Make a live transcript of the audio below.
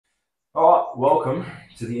Welcome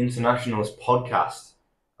to the Internationalist podcast.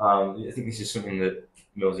 I think this is something that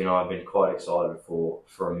Mills and I have been quite excited for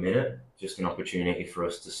a minute. Just an opportunity for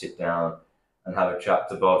us to sit down and have a chat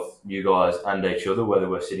to both you guys and each other, whether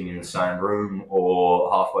we're sitting in the same room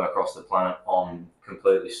or halfway across the planet on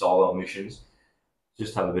completely solo missions.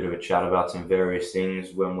 Just have a bit of a chat about some various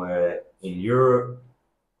things when we're in Europe,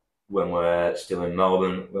 when we're still in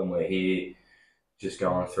Melbourne, when we're here. Just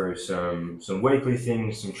going through some weekly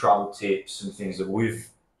things, some travel tips, some things that we've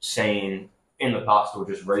seen in the past or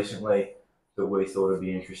just recently that we thought would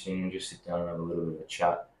be interesting, and just sit down and have a little bit of a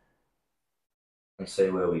chat and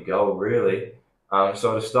see where we go, really.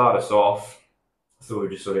 So to start us off, I thought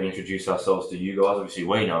we'd just sort of introduce ourselves to you guys. Obviously,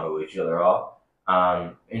 we know who each other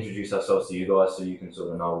are. Introduce ourselves to you guys so you can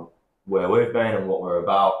sort of know where we've been and what we're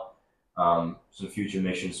about. Some future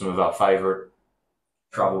missions, some of our favourite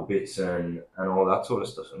travel bits and all that sort of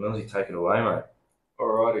stuff. So Millsy, take it away, mate.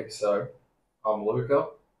 Alrighty, so I'm Luca,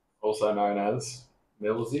 also known as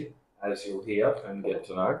Millsy, as you'll hear and get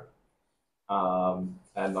to know.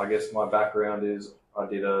 And I guess my background is I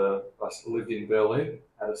lived in Berlin,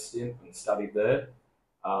 had a stint and studied there.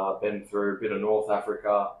 Been through a bit of North Africa,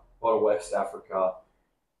 a lot of West Africa,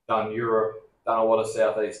 done Europe, done a lot of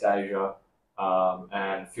Southeast Asia,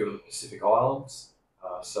 and a few of the Pacific Islands.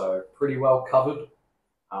 So pretty well covered.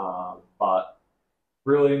 But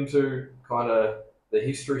really into kind of the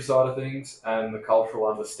history side of things and the cultural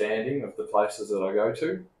understanding of the places that I go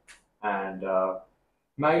to, and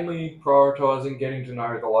mainly prioritising getting to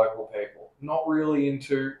know the local people. Not really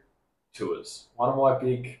into tours. One of my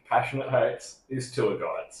big passionate hates is tour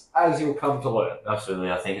guides, as you'll come to learn.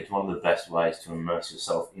 Absolutely, I think it's one of the best ways to immerse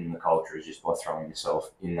yourself in the culture is just by throwing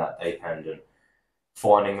yourself in that deep end and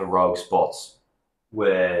finding the rogue spots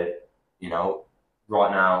where,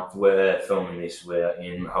 right now, we're filming this, we're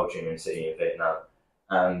in Ho Chi Minh City in Vietnam,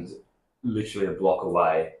 and literally a block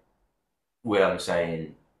away, we haven't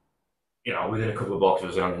seen, within a couple of blocks, I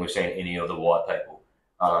don't think we've seen any other white people.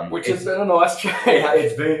 Which has been a nice change.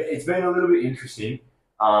 It's been a little bit interesting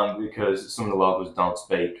because some of the locals don't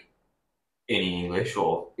speak any English,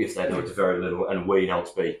 or if they do, it's very little, and we don't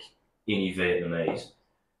speak any Vietnamese.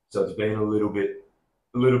 So it's been a little bit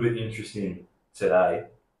interesting today,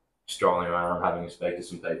 strolling around, having to speak to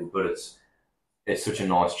some people, but it's such a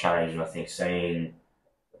nice change, and I think seeing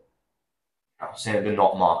the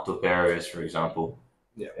not marked up areas, for example,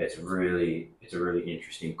 it's a really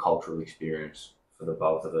interesting cultural experience for the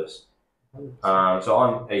both of us. So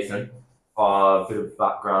I'm Ethan. A bit of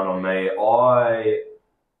background on me. I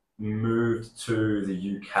moved to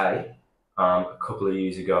the UK a couple of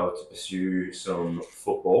years ago to pursue some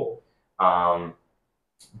football.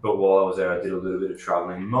 But while I was there, I did a little bit of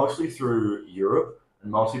travelling, mostly through Europe,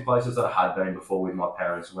 and mostly places that I had been before with my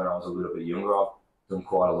parents when I was a little bit younger. I've done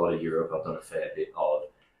quite a lot of Europe. I've done a fair bit of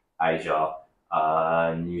Asia,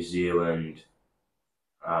 New Zealand,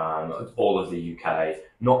 all of the UK.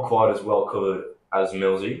 Not quite as well covered as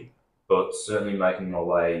Millsy, but certainly making my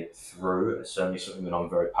way through. It's certainly something that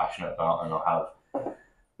I'm very passionate about, and I have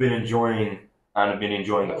been enjoying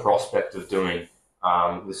the prospect of doing.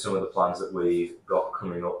 With some of the plans that we've got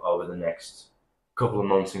coming up over the next couple of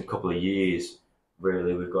months and couple of years.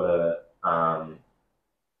 Really, we've got a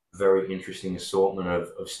very interesting assortment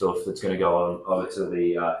of stuff that's going to go on over to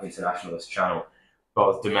the Internationalist channel,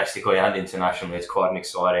 both domestically and internationally. It's quite an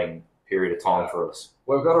exciting period of time for us.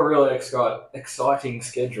 We've got a really exciting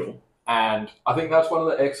schedule, and I think that's one of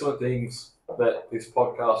the excellent things that this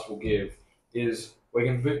podcast will give is we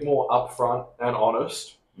can be a bit more upfront and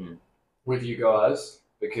honest with you guys,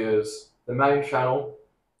 because the main channel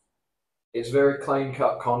is very clean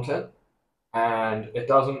cut content, and it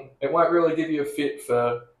won't really give you a fit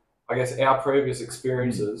for, I guess, our previous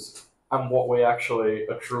experiences and what we actually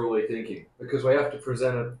are truly thinking, because we have to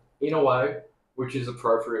present it in a way which is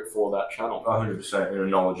appropriate for that channel. 100%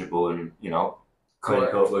 knowledgeable and clean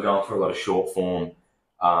cut. We're going for a lot of short form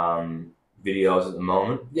videos at the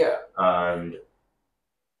moment. Yeah. And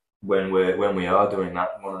when we are doing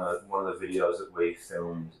that, one of the videos that we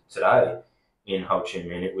filmed today in Ho Chi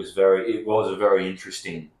Minh, it was a very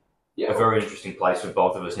interesting place for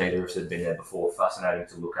both of us. Neither of us had been there before. Fascinating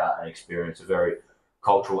to look at and experience. A very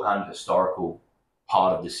cultural and historical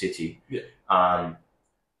part of the city. Yeah.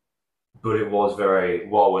 But it was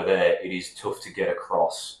while we're there, it is tough to get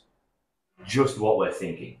across just what we're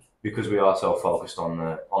thinking, because we are so focused on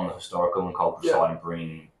the historical and cultural side and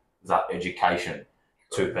bringing that education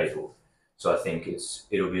to people. So I think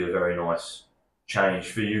it'll be a very nice change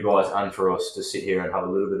for you guys and for us to sit here and have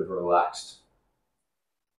a little bit of a relaxed,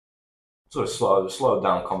 sort of slow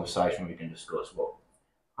down conversation. We can discuss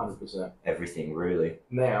 100%. everything really.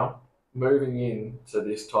 Now, moving into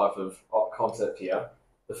this type of concept here,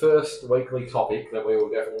 the first weekly topic that we will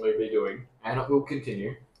definitely be doing, and it will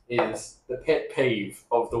continue, is the pet peeve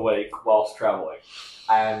of the week whilst travelling.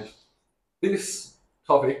 And this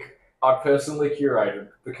topic I personally curated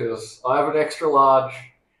because I have an extra large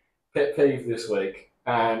pet peeve this week.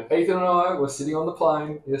 And Ethan and I were sitting on the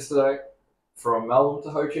plane yesterday from Melbourne to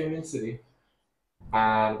Ho Chi Minh City,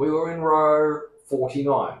 and we were in row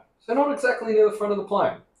 49. So not exactly near the front of the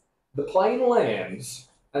plane. The plane lands,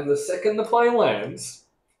 and the second the plane lands,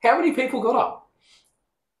 how many people got up?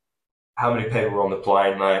 How many people were on the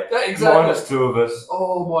plane, mate? Yeah, exactly. Minus 2 of us.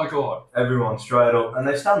 Oh my god. Everyone straight up. And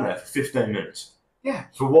they stand there for 15 minutes. Yeah.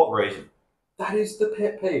 For what reason? That is the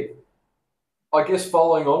pet peeve. I guess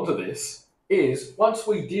following on to this is, once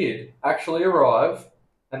we did actually arrive,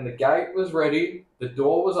 and the gate was ready, the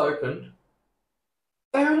door was opened,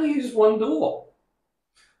 they only used one door.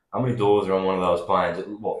 How many doors are on one of those planes?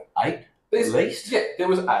 What, 8? At least? Yeah, there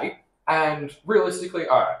was 8. And realistically,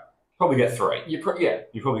 alright. Probably get 3. You probably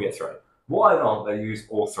get 3. Why don't they use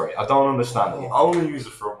all 3? I don't understand it. You only use the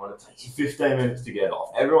front one. It takes you 15 minutes to get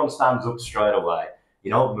off. Everyone stands up straight away.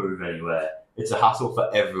 You don't move anywhere. It's a hassle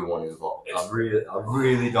for everyone involved. I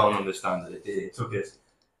really don't understand it. It took us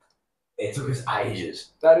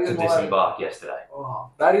ages to disembark yesterday.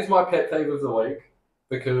 That is my pet peeve of the week,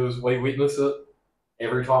 because we witness it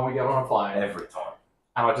every time we get on a plane. Every time.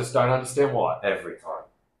 And I just don't understand why. Every time.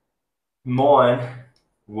 Mine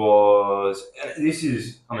was, this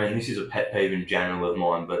is a pet peeve in general of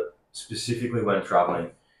mine, but specifically when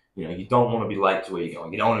travelling, you don't want to be late to where you're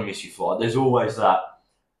going. You don't want to miss your flight. There's always that,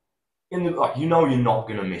 you're not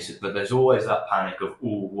going to miss it, but there's always that panic of,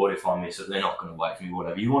 oh, what if I miss it? They're not going to wait for me,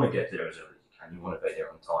 whatever. You want to get there as early as you can. You want to be there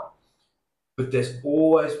on time. But there's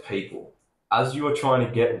always people, as you are trying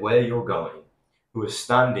to get where you're going, who are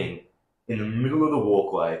standing in the middle of the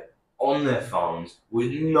walkway on their phones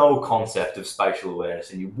with no concept of spatial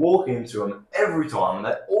awareness, and you walk into them every time and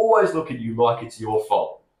they always look at you like it's your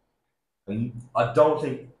fault. And I don't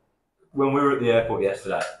think, when we were at the airport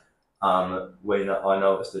yesterday, I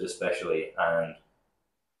noticed it especially, and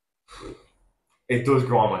it does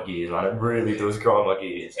grind my gears, man. It really does grind my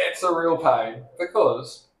gears. It's a real pain,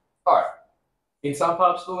 because, alright, in some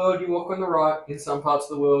parts of the world you walk on the right, in some parts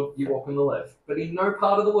of the world you walk on the left. But in no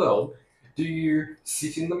part of the world do you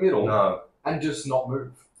sit in the middle and just not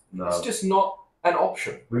move. No. It's just not an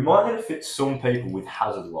option. We might need to fit some people with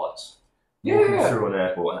hazard lights walking through an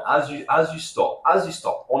airport, and as you stop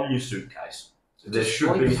on your suitcase, there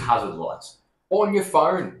should be hazard lights. On your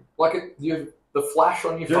phone. Like the flash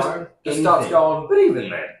on your phone just starts going. But even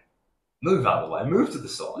then, move out of the way, move to the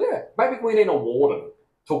side. Yeah, maybe we need a warden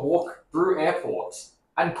to walk through airports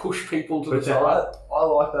and push people to the side. I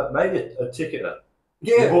like that. Maybe a ticketer.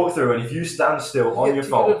 Yeah. You walk through, and if you stand still on your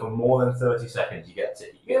phone for more than 30 seconds, you get a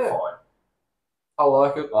ticket. You get a fine. I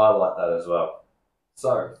like it. I like that as well.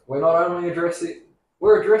 So, we're not only addressing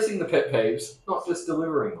the pet peeves, not just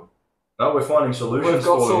delivering them. No, we're finding solutions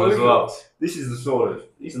for them as well. These are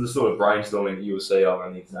the sort of brainstorming that you will see over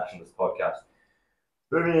on the Internationalist podcast.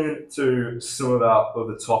 Moving into some of our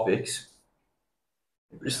other topics,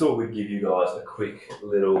 I just thought we'd give you guys a quick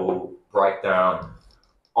little breakdown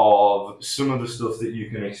of some of the stuff that you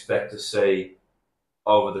can expect to see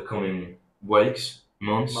over the coming weeks,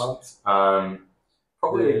 months.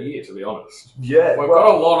 Probably a year, to be honest. Yeah, we've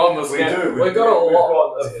got a lot on the schedule. We've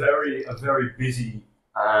got a very busy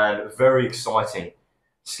and very exciting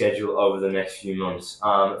schedule over the next few months.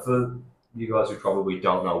 For you guys who probably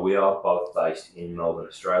don't know, we are both based in Melbourne,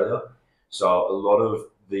 Australia. So a lot of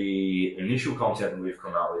the initial content that we've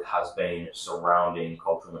come out with has been surrounding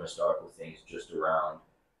cultural and historical things just around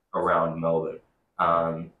Melbourne.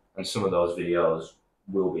 And some of those videos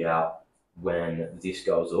will be out when this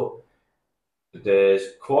goes up. But there's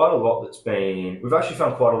quite a lot we've actually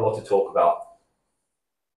found quite a lot to talk about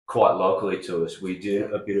quite locally to us. We did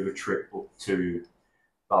a bit of a trip up to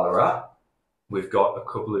Ballarat. We've got a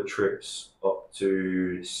couple of trips up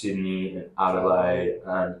to Sydney and Adelaide,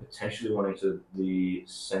 and potentially one into the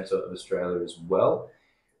centre of Australia as well.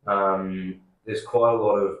 There's quite a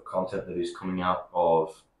lot of content that is coming out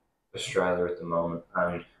of Australia at the moment,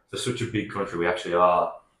 and for such a big country, we actually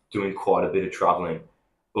are doing quite a bit of travelling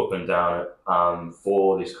up and down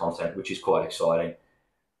for this content, which is quite exciting.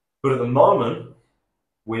 But at the moment,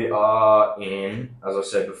 we are in, as I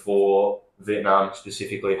said before, Vietnam,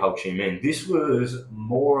 specifically Ho Chi Minh. This was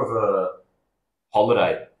more of a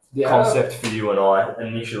holiday concept for you and I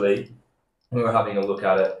initially. We were having a look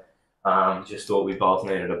at it. Just thought we both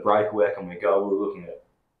needed a break. Where can we go? We were looking at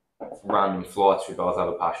random flights. We both have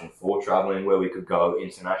a passion for travelling, where we could go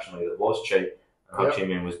internationally that was cheap. And Ho Chi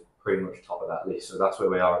Minh was pretty much top of that list. So that's where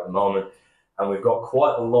we are at the moment. And we've got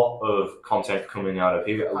quite a lot of content coming out of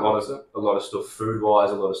here. A lot of stuff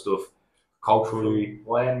food-wise, a lot of stuff culturally.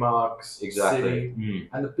 Landmarks, Exactly. city.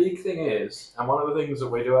 And the big thing is, and one of the things that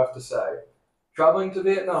we do have to say, traveling to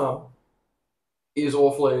Vietnam is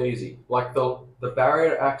awfully easy. Like the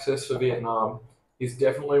barrier to access for Vietnam is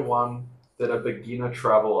definitely one that a beginner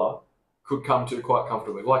traveller could come to quite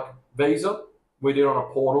comfortably. Like visa, we did on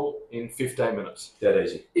a portal in 15 minutes. Dead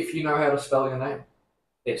easy. If you know how to spell your name,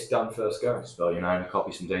 it's done first go. Spell your name,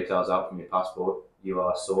 copy some details out from your passport, you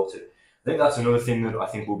are sorted. I think that's another thing that I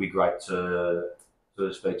think will be great to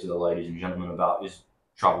speak to the ladies and gentlemen about is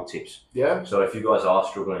travel tips. Yeah. So if you guys are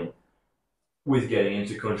struggling with getting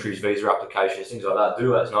into countries, visa applications, things like that,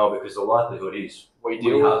 do let us know because the likelihood is we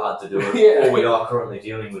have had to do it or we are currently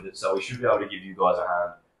dealing with it. So we should be able to give you guys a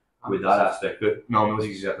hand with that aspect. But no, was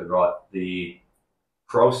exactly right. The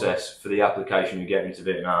process for the application to get into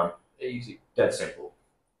Vietnam, easy. Dead simple.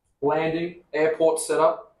 Landing, airport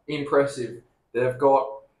setup, impressive. They've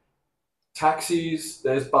got taxis,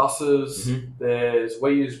 there's buses,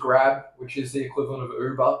 we use Grab, which is the equivalent of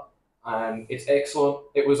Uber, and it's excellent.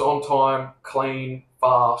 It was on time, clean,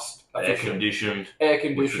 fast, air-conditioned.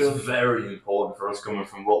 Which was very important for us coming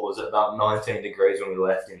from what was about 19 degrees when we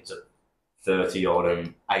left into 30 odd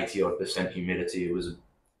and 80 odd % humidity. It was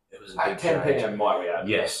a at 10 p.m. might we add.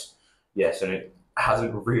 Yes, and it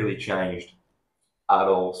hasn't really changed at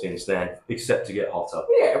all since then, except to get hotter.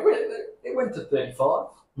 Yeah, it went to 35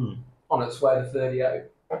 on its way to 38.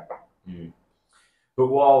 But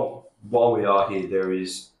while we are here, there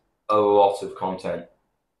is a lot of content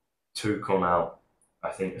to come out. I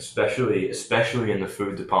think, especially in the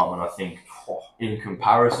food department. I think, in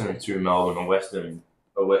comparison to Melbourne and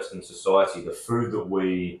a Western society, the food that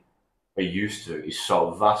we are used to is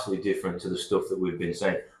so vastly different to the stuff that we've been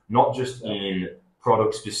seeing. Not just in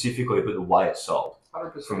product specifically, but the way it's sold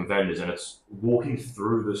 100%. From vendors. And it's walking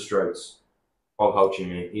through the streets of Ho Chi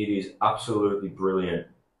Minh. It is absolutely brilliant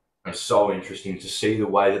and so interesting to see the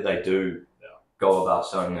way that they do go about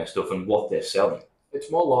selling their stuff and what they're selling. It's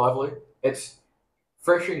more lively. It's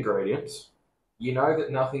fresh ingredients. You know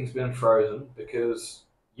that nothing's been frozen because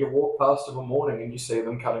you walk past of a morning and you see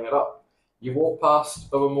them cutting it up. You walk past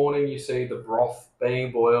of a morning, you see the broth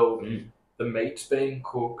being boiled, the meat's being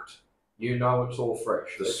cooked. You know it's all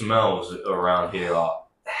fresh. The smells around here are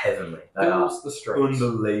heavenly. They are the streets.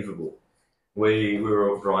 Unbelievable. We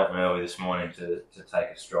were up bright and early this morning to take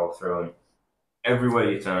a stroll through, and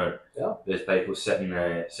everywhere you turn, there's people setting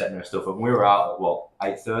their stuff up. We were out at what,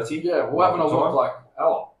 8:30? Yeah, we're having a look like,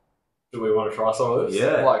 do we want to try some of this?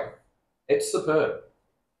 Yeah, like it's superb.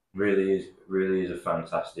 Really is a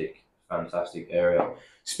fantastic area.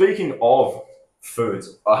 Speaking of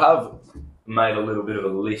foods, I have made a little bit of a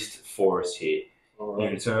list for us here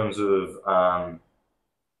in terms of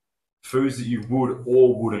foods that you would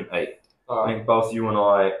or wouldn't eat. I think both you and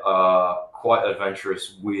I are quite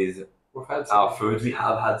adventurous with our foods. We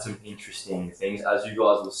have had some interesting things, as you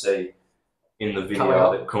guys will see in the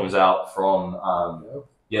video that comes out from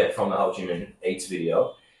from the Ho Chi Minh Eats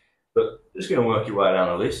video. But just going to work your way down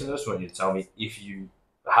the list, and I just want you to tell me if you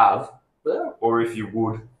have or if you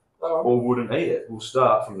would or wouldn't eat it. We'll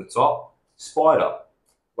start from the top. Spider.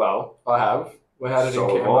 Well, I have. We had it in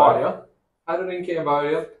Cambodia. Had it in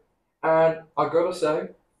Cambodia, and I gotta say,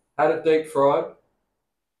 had it deep fried.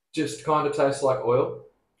 Just kind of tastes like oil.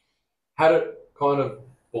 Had it kind of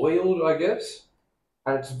boiled, I guess,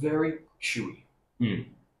 and it's very chewy.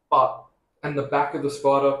 And the back of the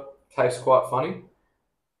spider tastes quite funny.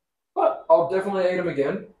 But I'll definitely eat them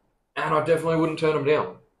again, and I definitely wouldn't turn them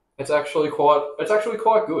down. It's actually quite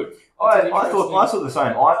good. I thought the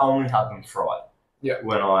same. I only had them fried. Yeah.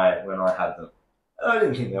 When I had them, I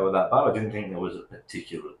didn't think they were that bad. I didn't think there was a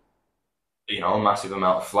particular, a massive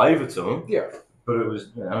amount of flavour to them. Yeah. But it was,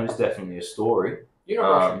 it's definitely a story. You're not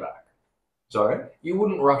rushing back. Sorry? You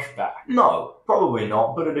wouldn't rush back. No, probably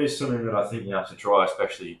not. But it is something that I think you have to try,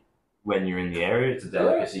 especially when you're in the area. It's a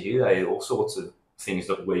delicacy here. They eat all sorts of things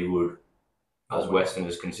that we would, as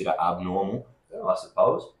Westerners, consider abnormal, I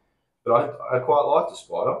suppose. But I quite like the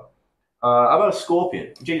spider. How about a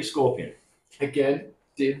scorpion? Did you eat a scorpion? Again,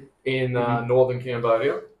 did in northern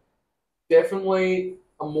Cambodia. Definitely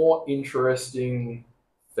a more interesting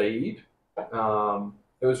feed.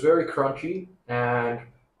 It was very crunchy, and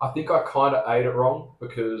I think I kind of ate it wrong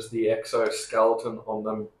because the exoskeleton on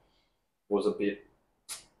them was it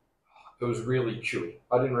was really chewy.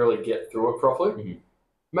 I didn't really get through it properly.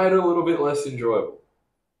 Made it a little bit less enjoyable.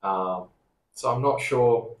 So I'm not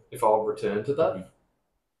sure if I'll return to that.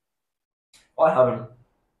 I haven't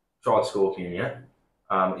tried scorpion yet.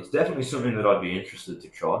 It's definitely something that I'd be interested to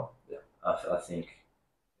try. Yeah. I think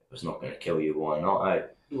if it's not going to kill you, why not? Eh?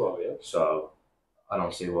 Well, yeah. So I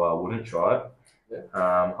don't see why I wouldn't try it.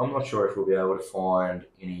 Yeah. I'm not sure if we'll be able to find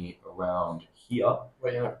any around here.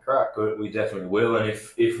 Well, you know, crack. But we definitely will, and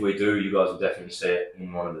if we do, you guys will definitely see it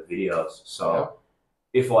in one of the videos. So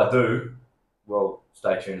if I do, well,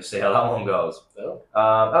 stay tuned to see how that one goes. Yeah.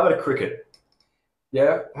 How about a cricket?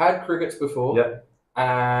 Yeah, had crickets before. Yep.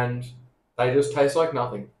 And they just taste like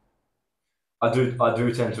nothing. I do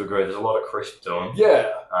tend to agree. There's a lot of crisp to them.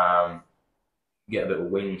 Yeah. Get a bit of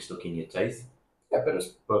wing stuck in your teeth. Yeah,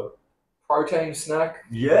 but protein snack.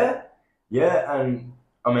 Yeah, and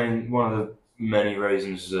I mean, one of the many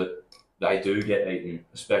reasons that they do get eaten,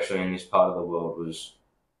 especially in this part of the world, was,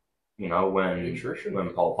 you know, when Nutrition. When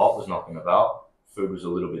Pol Pot was knocking about, food was a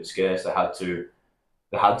little bit scarce. They had to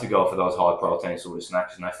go for those high protein sort of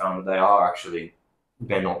snacks, and they found that they are actually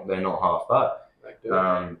they're not half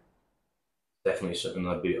bad. Definitely something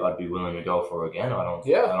I'd be willing to go for again. I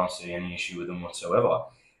don't see any issue with them whatsoever.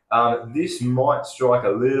 This might strike a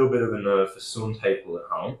little bit of a nerve for some people at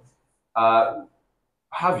home.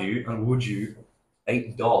 Have you and would you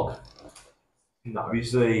eat dog? No.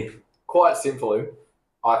 Obviously, quite simply,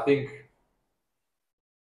 I think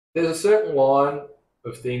there's a certain line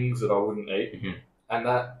of things that I wouldn't eat, and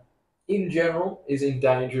that, in general, is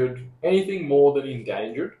endangered. Anything more than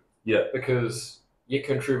endangered, yeah, because you're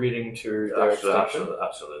contributing to their extinction.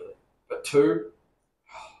 Absolutely. But two,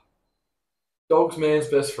 dog's man's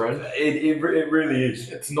best friend. It really is.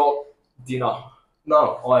 It's not dinner.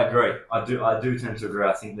 No, I agree. I do tend to agree.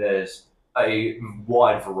 I think there's a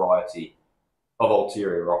wide variety of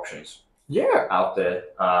ulterior options. Yeah. Out there,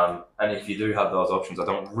 and if you do have those options, I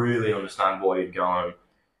don't really understand why you'd go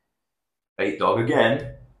and eat dog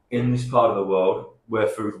again in this part of the world where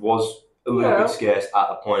food was a little bit scarce at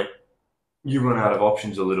the point. You run out of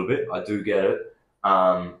options a little bit. I do get it.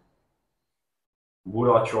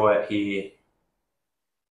 Would I try it here?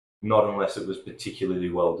 Not unless it was particularly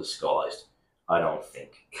well disguised. I don't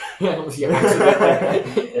think.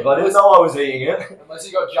 If I didn't know I was eating it, unless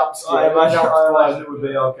you got jump I imagine it would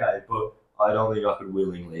be okay, but I don't think I could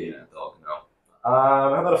willingly eat a dog. No.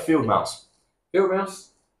 How about a field mouse? Field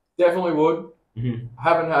mouse, definitely would. Mm-hmm.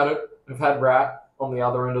 Haven't had it. I've had rat on the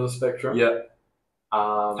other end of the spectrum. Yeah.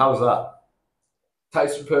 How was that?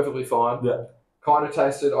 Tasted perfectly fine. Yeah. Kind of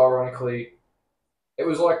tasted, ironically, it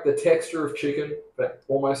was like the texture of chicken, but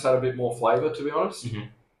almost had a bit more flavour, to be honest. Mm-hmm.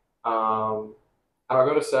 And I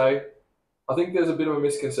got to say, I think there's a bit of a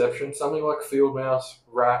misconception. Something like field mouse,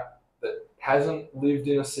 rat, that hasn't lived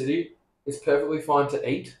in a city is perfectly fine to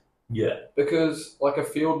eat. Yeah. Because, like, a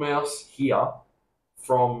field mouse here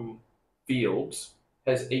from fields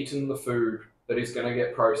has eaten the food that is going to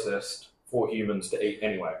get processed for humans to eat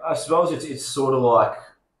anyway. I suppose it's sort of like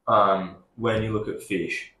when you look at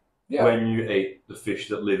fish. Yeah. When you eat the fish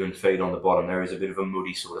that live and feed on the bottom, there is a bit of a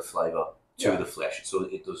muddy sort of flavour to the flesh.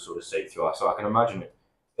 It does sort of seep through. So I can imagine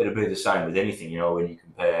it'll be the same with anything, you know, when you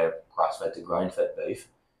compare grass-fed to grain-fed beef.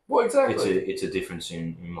 Well, exactly. It's a difference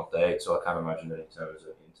in what they eat. So I can't imagine that in terms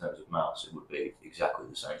of mouse, it would be exactly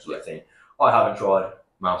the same sort of thing. I haven't tried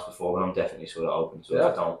mouse before, but I'm definitely sort of open to it.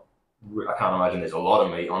 I can't imagine there's a lot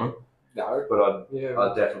of meat on them. No. But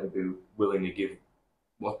I'd definitely be willing to give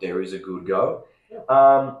what there is a good go.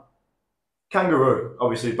 Yeah. Kangaroo,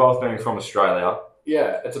 obviously, both being from Australia.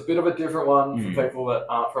 Yeah, it's a bit of a different one for people that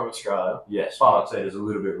aren't from Australia. Yes, I'd say it's a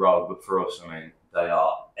little bit rogue, but for us, I mean, they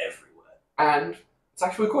are everywhere. And it's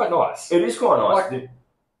actually quite nice. It is quite nice.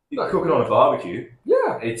 You cook it on a barbecue.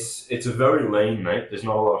 Yeah. It's a very lean meat. There's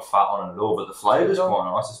not a lot of fat on it at all, but the flavour's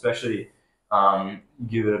quite nice, especially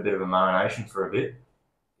give it a bit of a marination for a bit.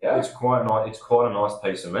 Yeah. It's quite nice. It's quite a nice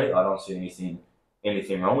piece of meat. I don't see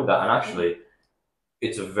anything wrong with that. And actually,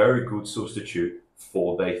 it's a very good substitute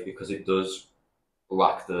for beef because it does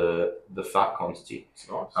lack the fat quantity. It's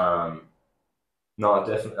nice. No,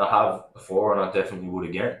 I have before, and I definitely would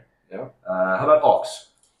again. Yeah. How about ox?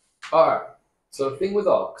 Alright. So the thing with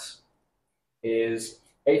ox is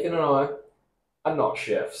Ethan and I are not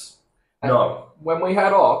chefs. And no. When we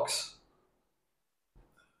had ox,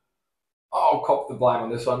 I'll cop the blame on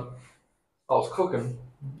this one. I was cooking.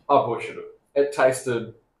 I butchered it. It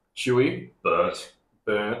tasted chewy.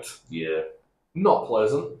 Burnt. Yeah. Not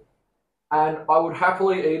pleasant. And I would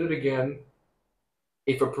happily eat it again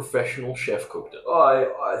if a professional chef cooked it.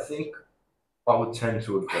 I think I would tend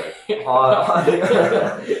to agree. I think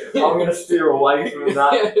I'm going to steer away from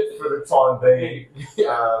that for the time being.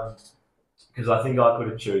 Because I think I could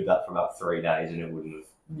have chewed that for about 3 days and it wouldn't have.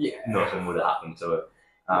 Yeah. Nothing would have happened to it.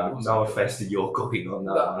 No offence to your cooking on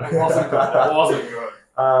that one. It wasn't good. It wasn't good.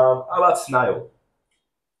 How about snail?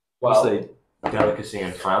 obviously delicacy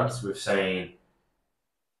in France. We've seen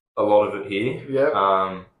a lot of it here. Yeah.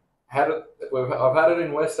 I've had it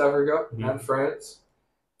in West Africa and France.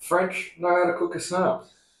 French know how to cook a snail.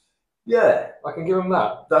 Yeah, I can give them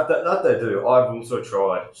that. That they do. I've also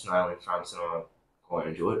tried snail in France and I quite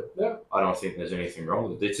enjoyed it. Yeah. I don't think there's anything wrong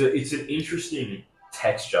with it. It's an interesting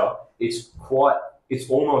texture. It's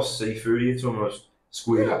almost seafoody. It's almost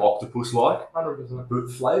squid octopus like. 100%. But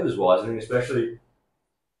flavours wise, I think especially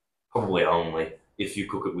probably only if you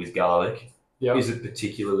cook it with garlic. Yeah. Is it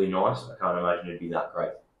particularly nice? I can't imagine it'd be that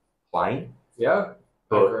great plain. Yeah.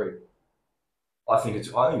 But I agree. I think it's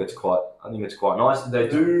quite nice. They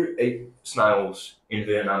do eat snails in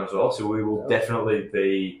Vietnam as well, so we will definitely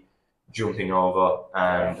be jumping over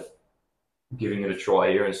and giving it a try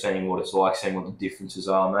here and seeing what it's like, seeing what the differences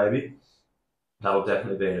are maybe. That'll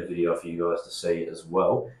definitely be in a video for you guys to see as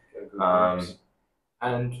well.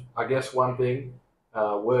 And I guess one thing,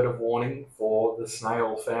 word of warning for the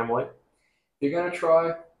snail family, if you're going to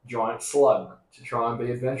try giant slug to try and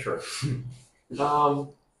be adventurous,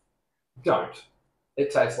 don't. It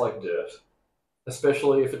tastes like dirt,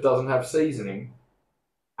 especially if it doesn't have seasoning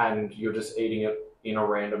and you're just eating it in a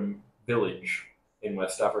random village in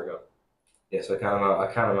West Africa. Yes, I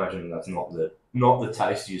can't imagine that's not the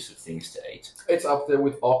tastiest of things to eat. It's up there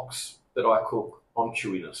with ox that I cook on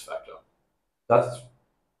chewiness factor. That's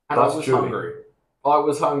I was chewy. hungry. I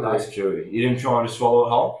was hungry. That's chewy. You didn't try to swallow it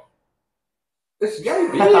whole? It's very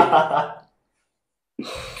big.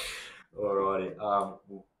 Alrighty.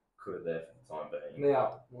 We'll cut it there for the time being.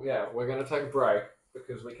 Now, yeah, we're going to take a break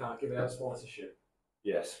because we can't give our sponsorship.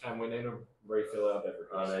 Yes. And we need to refill our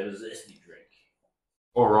beverages. I need a zesty drink.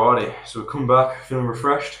 Alrighty, so we come back feeling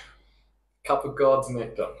refreshed. Cup of God's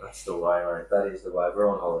nectar. That's the way, mate. That is the way. We're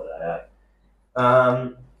on holiday, eh?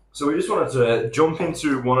 So we just wanted to jump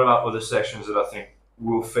into one of our other sections that I think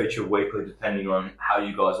will feature weekly, depending on how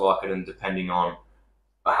you guys like it and depending on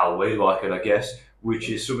how we like it, I guess. Which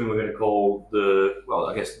is something we're going to call the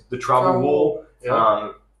travel wall.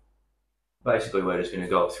 Yeah. Basically, we're just going to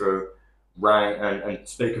go through, rank and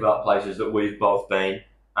speak about places that we've both been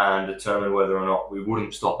and determine whether or not we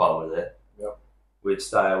wouldn't stop over there. Yep. We'd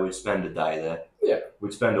spend a day there. Yeah.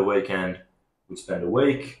 We'd spend a weekend. We'd spend a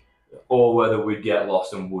week. Yeah. Or whether we'd get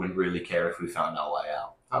lost and wouldn't really care if we found our way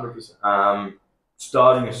out. 100%.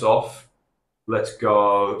 Starting us off, let's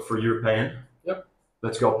go for European. Yep.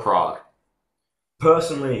 Let's go Prague.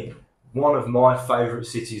 Personally, one of my favourite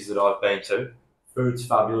cities that I've been to. Food's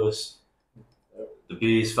fabulous. Yep. The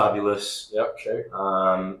beer's fabulous. Yep, sure.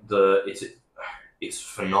 It's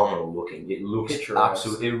phenomenal looking. It looks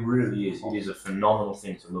absolutely. It really is. It is a phenomenal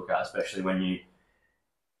thing to look at, especially when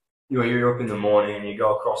you're up in the morning and you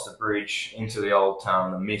go across the bridge into the old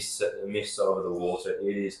town. The mist over the water.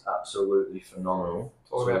 It is absolutely phenomenal.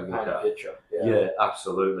 Talk about paint a picture. Yeah,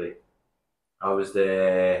 absolutely. I was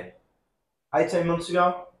there 18 months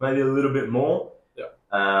ago, maybe a little bit more. Yeah.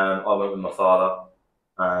 I went with my father,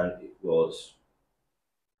 and it was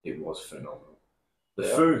phenomenal. The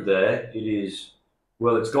food there, it is.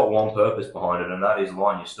 Well, it's got one purpose behind it, and that is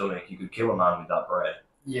line your stomach. You could kill a man with that bread.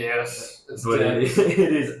 Yes, but it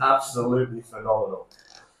is absolutely phenomenal.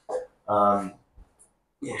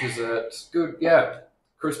 Desserts, good. Yeah,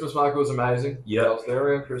 Christmas market was amazing. Yeah, I was there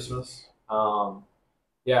around Christmas. I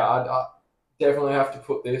definitely have to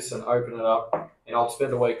put this and open it up, and I'll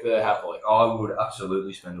spend a week there happily. I would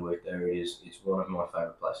absolutely spend a week there. It's one of my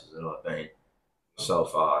favourite places that I've been so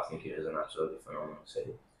far. I think it is an absolutely phenomenal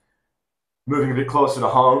city. Moving a bit closer to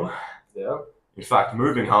home. Yeah. In fact,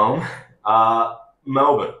 moving home.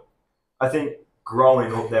 Melbourne. I think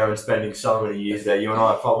growing up there and spending so many years there, you and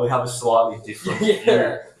I probably have a slightly different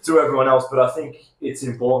view to everyone else, but I think it's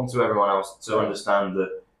important to everyone else to understand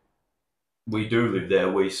that we do live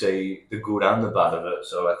there. We see the good and the bad of it,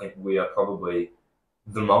 so I think we are probably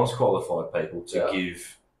the most qualified people to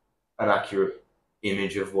give an accurate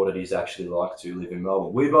image of what it is actually like to live in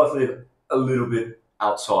Melbourne. We both live a little bit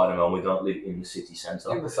outside of Melbourne. We don't live in the city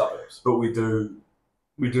centre. In the suburbs. But we do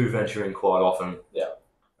venture in quite often. Yeah.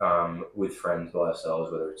 With friends, by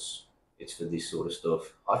ourselves, whether it's for this sort of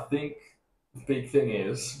stuff. I think the big thing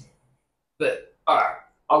is that I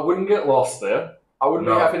wouldn't get lost there. I wouldn't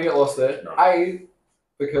be happy to get lost there. No.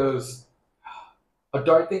 Because I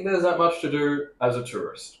don't think there's that much to do as a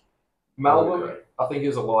tourist. Melbourne, I think,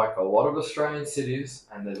 is like a lot of Australian cities,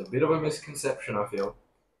 and there's a bit of a misconception, I feel.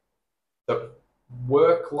 The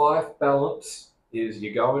work-life balance is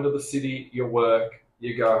you go into the city, you work,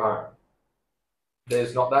 you go home.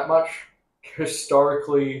 There's not that much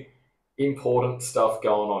historically important stuff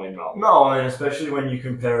going on in Melbourne. No, I mean, especially when you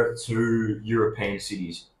compare it to European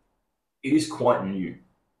cities, it is quite new.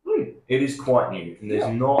 It is quite new, and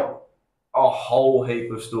there's not a whole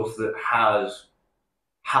heap of stuff that has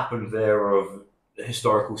happened there of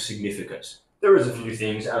historical significance. There is a few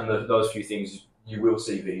things, and those few things you will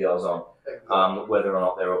see videos on. Whether or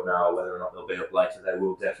not they're up now, whether or not they'll be up later, they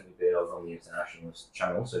will definitely be over on the Internationalist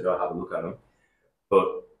channel, so go have a look at them.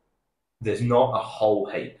 But there's not a whole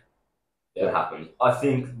heap that happens. I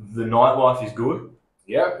think the nightlife is good.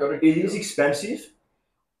 Yeah, it is expensive.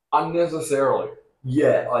 Unnecessarily.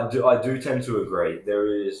 Yeah, I do tend to agree. There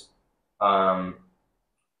is there's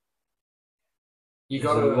a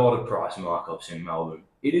lot of price markups in Melbourne.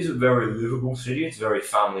 It is a very livable city. It's very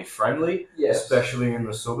family friendly, especially in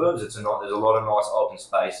the suburbs. There's a lot of nice open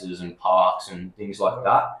spaces and parks and things like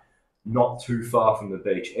that. Not too far from the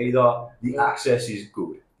beach either. The access is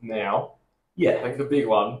good. Now, I think the big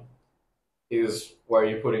one is where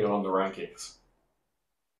you're putting it on the rankings.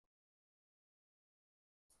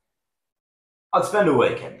 I'd spend a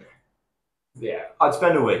weekend there. Yeah. I'd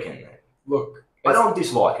spend a weekend there. Look, I don't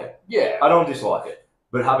dislike it. Yeah. I don't dislike it.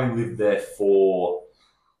 But having lived there for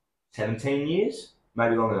 17 years,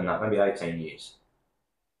 maybe longer than that, maybe 18 years,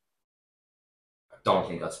 I don't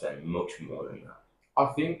think I'd spend much more than that. I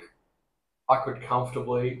think I could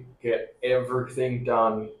comfortably get everything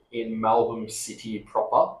done in Melbourne City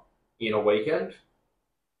proper in a weekend.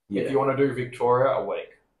 Yeah. If you want to do Victoria, a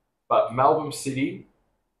week. But Melbourne City,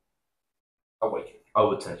 a weekend. I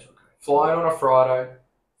would tend to agree. Fly in on a Friday,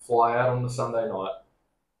 fly out on the Sunday night,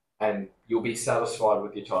 and you'll be satisfied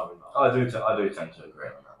with your time in Melbourne. I do tend to agree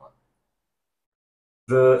on that one.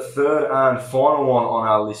 The third and final one on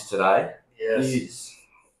our list today is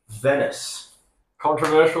Venice.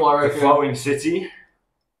 Controversial, I reckon. The flowing city.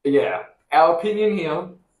 Yeah. Our opinion here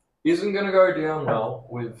isn't going to go down well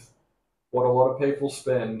with what a lot of people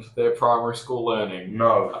spend their primary school learning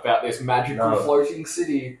about this magical floating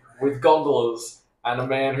city with gondolas and a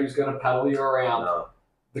man who's going to paddle you around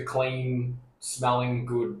the clean, smelling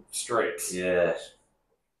good streets. Yes.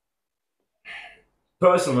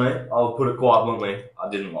 Personally, I'll put it quite bluntly, I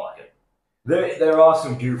didn't like it. There are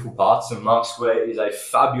some beautiful parts, and Mark Square is a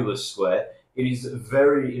fabulous square. It is a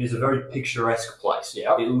very picturesque place.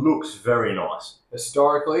 Yeah. It looks very nice.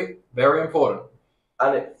 Historically, very important.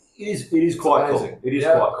 And it is quite cool. It is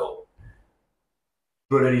quite cool.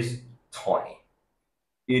 But it is tiny.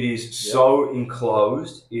 It is so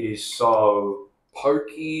enclosed. It is so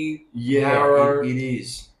pokey, narrow. It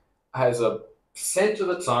is. Has a scent of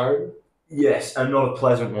its own. Yes, and not a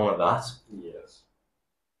pleasant one at that. Yes.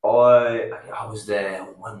 I was there.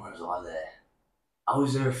 When was I there? I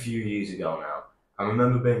was there a few years ago now. I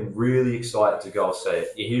remember being really excited to go see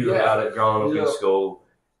it. You hear about it growing up in school.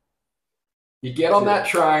 You get on that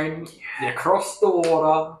train, you cross the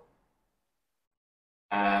water,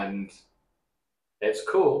 and it's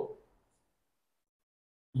cool.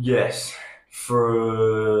 Yes.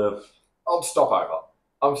 I'll stop over.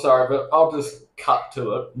 I'm sorry, but I'll just cut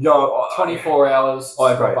to it. No, 24 hours.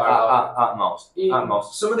 I agree. At most. At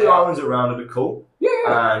most. Some of the islands around it are cool.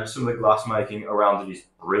 Yeah. And some of the glass making around it is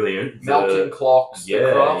brilliant. Melting clocks.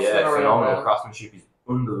 Phenomenal craftsmanship is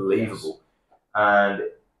unbelievable. And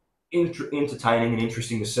entertaining and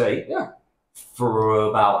interesting to see. Yeah. For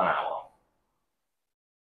about an hour.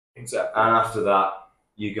 Exactly. And after that,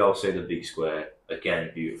 you go see the big square.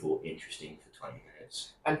 Again, beautiful, interesting for 20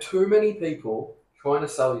 minutes. And too many people trying to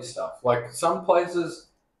sell you stuff. Like, some places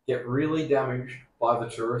get really damaged by the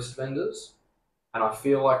tourist vendors. And I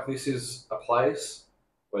feel like this is a place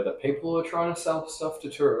where the people who are trying to sell stuff to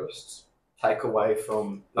tourists take away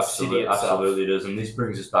from the city itself. Absolutely does. And this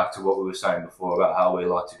brings us back to what we were saying before about how we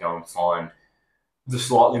like to go and find the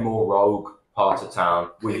slightly more rogue parts of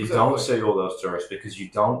town where you don't see all those tourists, because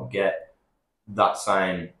you don't get that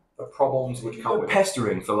same... the problems which come with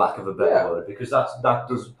pestering, for lack of a better word, because that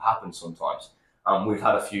does happen sometimes. We've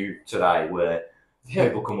had a few today where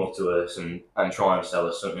people come up to us and try and sell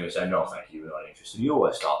us something and say, no, thank you, we're not interested. You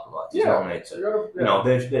always start polite. There's no need to. You know,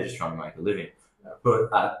 they're just trying to make a living. Yeah. But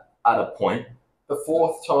at a point... the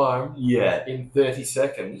fourth time in 30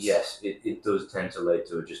 seconds... yes, it does tend to lead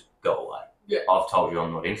to a just go away. Yeah. I've told you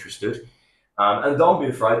I'm not interested. And don't be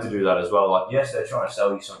afraid to do that as well. Like, yes, they're trying to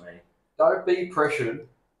sell you something. Don't be pressured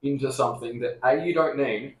into something that A, you don't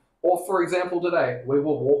need, or for example today, we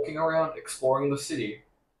were walking around exploring the city.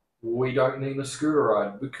 We don't need a scooter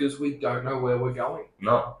ride because we don't know where we're going.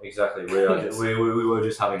 No, exactly. We were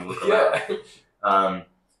just having a look around.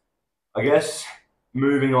 I guess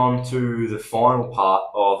moving on to the final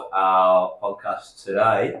part of our podcast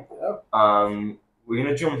today, we're going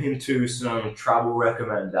to jump into some travel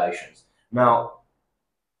recommendations. Now,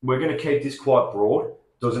 we're going to keep this quite broad.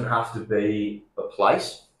 Doesn't have to be a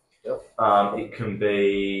place. It can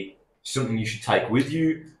be something you should take with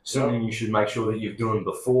you, something you should make sure that you've done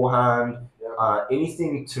beforehand,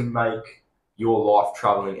 anything to make your life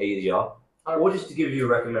travelling easier, or just to give you a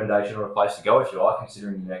recommendation or a place to go if you are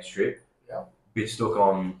considering your next trip. Bit stuck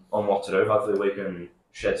on what to do. Hopefully we can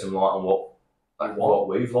shed some light on what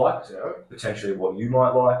we've liked, potentially what you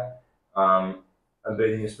might like, and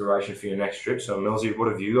be the inspiration for your next trip. So Millsy, what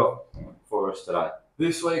have you got for us today?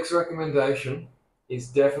 This week's recommendation is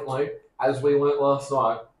definitely, as we learnt last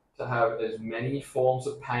night, to have as many forms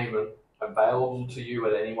of payment available to you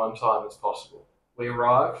at any one time as possible. We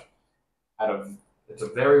arrived at it's a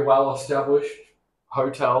very well established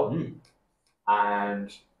hotel,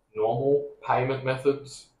 and normal payment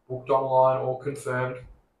methods booked online or confirmed.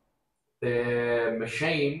 Their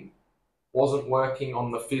machine wasn't working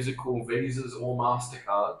on the physical Visas or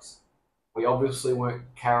MasterCards. We obviously weren't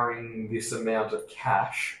carrying this amount of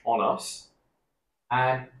cash on us,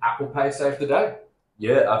 and Apple Pay saved the day.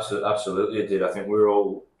 Yeah, absolutely it did. I think we were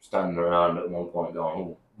all standing around at one point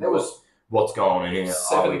going, what's going on in here?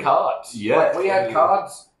 7 cards. Yeah. Like, we had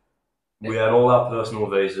cards. We had all our personal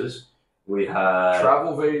visas. We had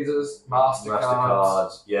travel visas,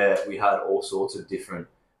 MasterCards. Yeah, we had all sorts of different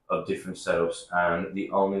setups, and the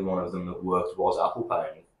only one of them that worked was Apple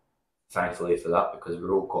Pay. Thankfully for that, because we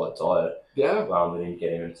were all quite tired. Yeah. We didn't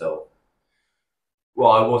get in until,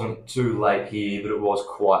 well, it wasn't too late here, but it was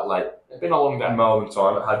quite late. It's been a long day. Melbourne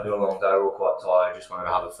time. It had been a long day. We were all quite tired. Just wanted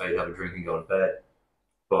to have a feed, have a drink, and go to bed.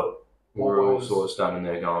 But we were all sort of standing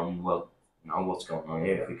there going, well, what's going on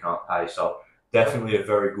here if we can't pay? So definitely a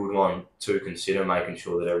very good one to consider, making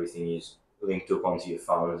sure that everything is linked up onto your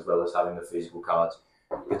phone, as well as having the physical cards.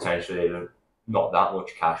 Potentially even not that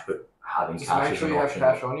much cash, but having just cash make as sure an you option,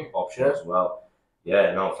 have cash on you. As well.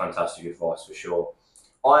 Yeah, no, fantastic advice for sure.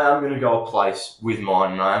 I am going to go a place with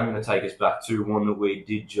mine, and I am going to take us back to one that we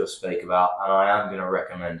did just speak about, and I am going to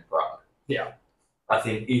recommend Prague. Yeah. I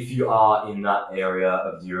think if you are in that area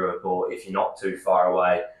of Europe, or if you're not too far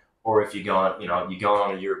away, or if you're going, you're going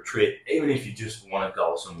on a Europe trip, even if you just want to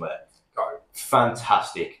go somewhere, go.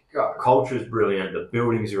 Fantastic. Go. Culture is brilliant. The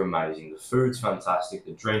buildings are amazing. The food's fantastic.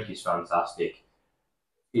 The drink is fantastic.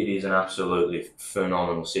 It is an absolutely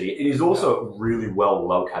phenomenal city. It is also really well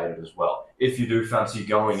located as well. If you do fancy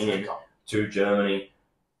going in to Germany,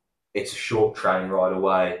 it's a short train ride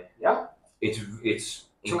away. Yeah. It's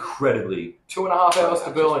incredibly 2.5 hours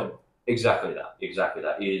to Berlin. Exactly that.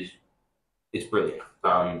 It's brilliant.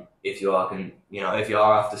 If you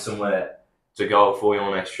are after somewhere to go for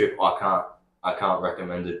your next trip, I can't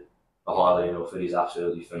recommend it highly enough. It is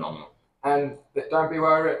absolutely phenomenal. And don't be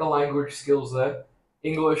worried about the language skills there.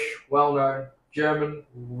 English, well known. German,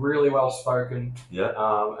 really well spoken. Yeah.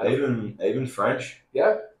 Even French.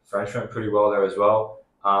 Yeah. French went pretty well there as well.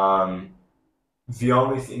 The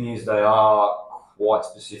only thing is they are quite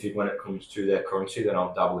specific when it comes to their currency. They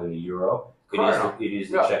don't double in the euro. It is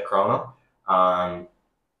the Czech krona.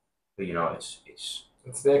 But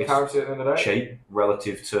it's their currency at the end of the day. Cheap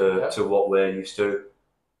relative to what we're used to.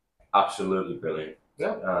 Absolutely brilliant.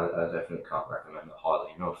 Yeah. I definitely can't recommend it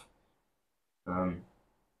highly enough.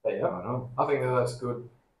 I think that's a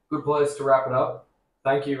good place to wrap it up.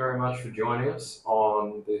 Thank you very much for joining us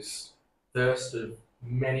on this first of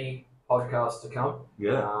many podcasts to come.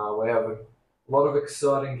 Yeah. We have a lot of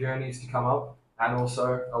exciting journeys to come up, and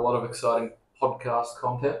also a lot of exciting podcast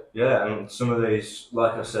content. Yeah, and some of these,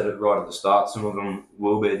 like I said right at the start, some of them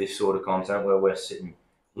will be this sort of content where we're sitting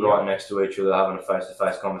right next to each other having a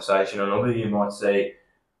face-to-face conversation, and other you might see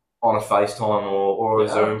on a FaceTime or a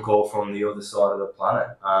Zoom call from the other side of the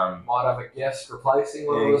planet. Might have a guest replacing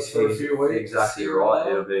one of us for a few weeks. Exactly right.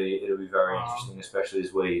 It'll be very interesting, especially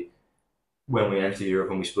as when we enter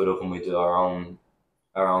Europe and we split up and we do our own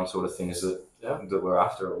sort of things that we're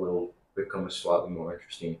after. It will become a slightly more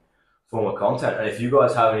interesting form of content. And if you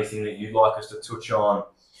guys have anything that you'd like us to touch on,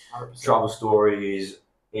 100%. Travel stories,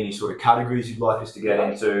 any sort of categories you'd like us to get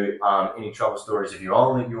into, any travel stories of your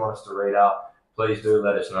own that you want us to read out, please do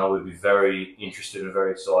let us know. We'd be very interested and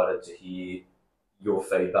very excited to hear your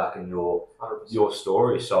feedback and your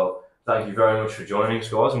story. So thank you very much for joining us,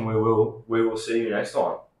 guys, and we will see you next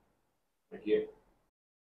time. Thank you.